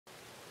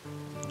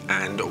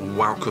and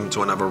welcome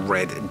to another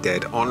Red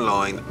Dead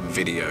Online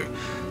video.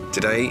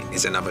 Today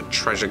is another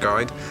treasure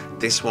guide.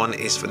 This one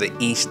is for the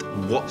East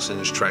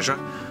Watson's treasure.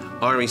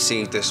 I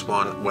received this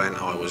one when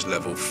I was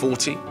level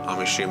 40.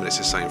 I'm assuming it's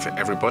the same for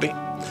everybody.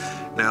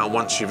 Now,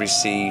 once you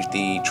receive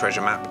the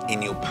treasure map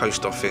in your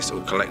post office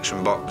or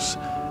collection box,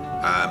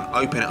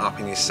 open it up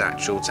in your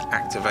satchel to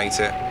activate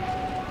it,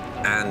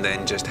 and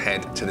then just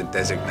head to the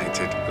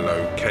designated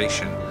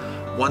location.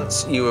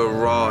 Once you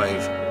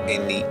arrive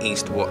in the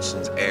East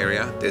Watson's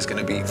area, there's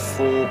going to be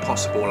 4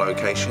 possible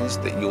locations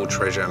that your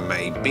treasure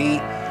may be.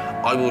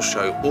 I will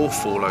show all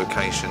 4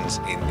 locations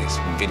in this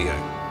video.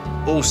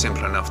 All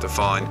simple enough to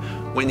find.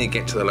 When you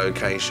get to the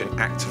location,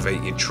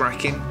 activate your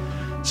tracking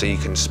so you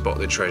can spot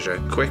the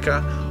treasure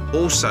quicker.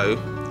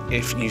 Also,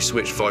 if you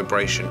switch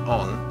vibration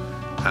on,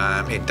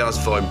 it does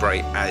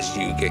vibrate as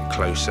you get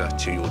closer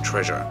to your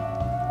treasure.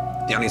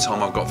 The only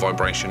time I've got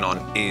vibration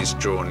on is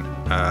during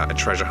a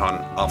treasure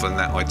hunt. Other than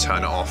that, I turn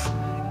it off.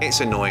 It's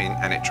annoying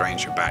and it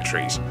drains your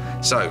batteries.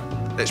 So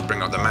let's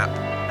bring up the map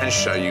and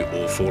show you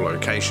all 4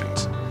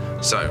 locations.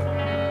 So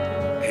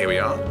here we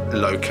are,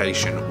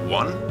 location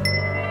 1,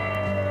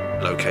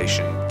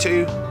 location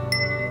 2,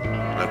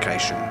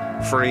 location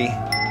 3,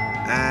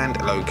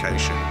 and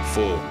location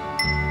 4.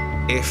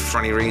 If for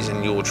any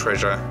reason your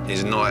treasure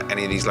is not at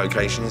any of these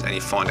locations and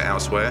you find it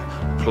elsewhere,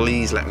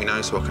 please let me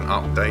know so I can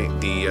update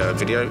the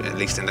video, at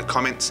least in the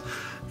comments.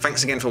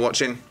 Thanks again for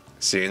watching.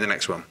 See you in the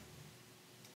next one.